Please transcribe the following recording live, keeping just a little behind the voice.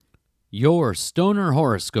Your Stoner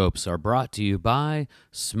Horoscopes are brought to you by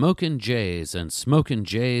Smokin' Jays and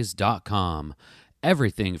SmokinJays.com.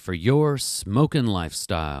 Everything for your smokin'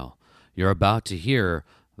 lifestyle. You're about to hear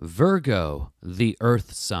Virgo, the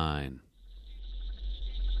Earth sign.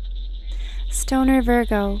 Stoner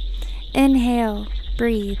Virgo, inhale,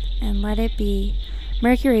 breathe, and let it be.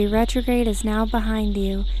 Mercury retrograde is now behind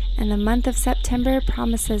you, and the month of September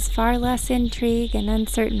promises far less intrigue and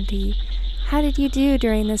uncertainty. How did you do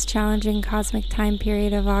during this challenging cosmic time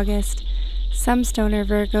period of August? Some Stoner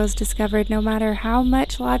Virgos discovered no matter how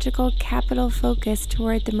much logical capital focus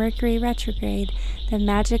toward the Mercury retrograde, the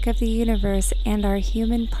magic of the universe and our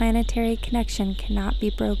human planetary connection cannot be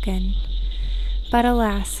broken. But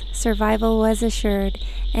alas, survival was assured,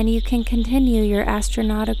 and you can continue your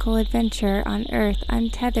astronautical adventure on Earth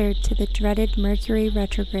untethered to the dreaded Mercury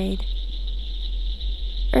retrograde.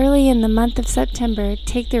 Early in the month of September,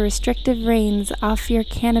 take the restrictive reins off your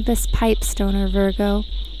cannabis pipe, Stoner Virgo.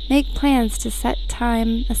 Make plans to set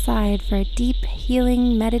time aside for a deep,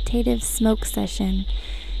 healing, meditative smoke session.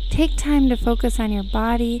 Take time to focus on your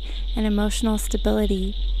body and emotional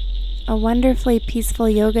stability. A wonderfully peaceful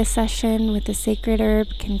yoga session with a sacred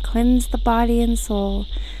herb can cleanse the body and soul.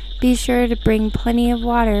 Be sure to bring plenty of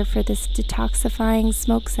water for this detoxifying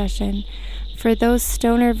smoke session. For those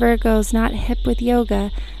Stoner Virgos not hip with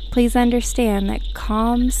yoga, please understand that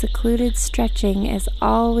calm, secluded stretching is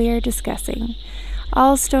all we are discussing.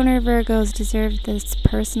 All Stoner Virgos deserve this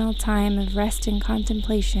personal time of rest and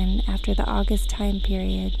contemplation after the August time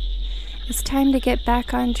period. It's time to get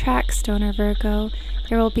back on track, Stoner Virgo.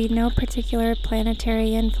 There will be no particular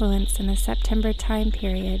planetary influence in the September time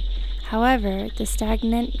period. However, the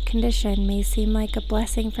stagnant condition may seem like a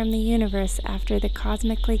blessing from the universe after the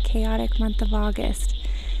cosmically chaotic month of August.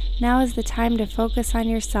 Now is the time to focus on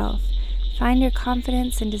yourself. Find your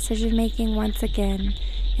confidence and decision-making once again.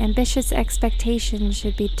 Ambitious expectations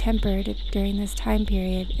should be tempered during this time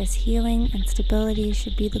period, as healing and stability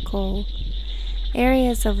should be the goal.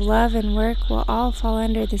 Areas of love and work will all fall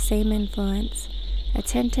under the same influence.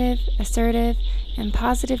 Attentive, assertive, and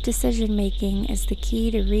positive decision-making is the key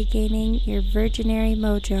to regaining your virginary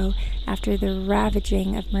mojo after the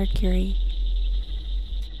ravaging of Mercury.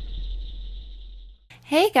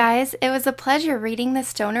 Hey guys, it was a pleasure reading the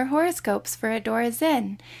Stoner Horoscopes for Adora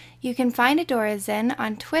Zen. You can find Adora Zen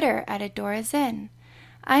on Twitter at Adora Zen.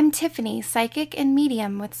 I'm Tiffany, psychic and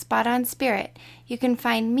medium with Spot On Spirit. You can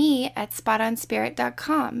find me at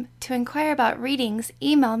spotonspirit.com. To inquire about readings,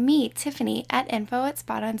 email me, Tiffany, at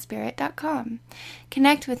info@spotonspirit.com.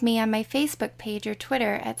 Connect with me on my Facebook page or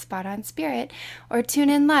Twitter at Spot On Spirit, or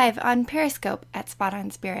tune in live on Periscope at Spot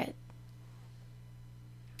On Spirit.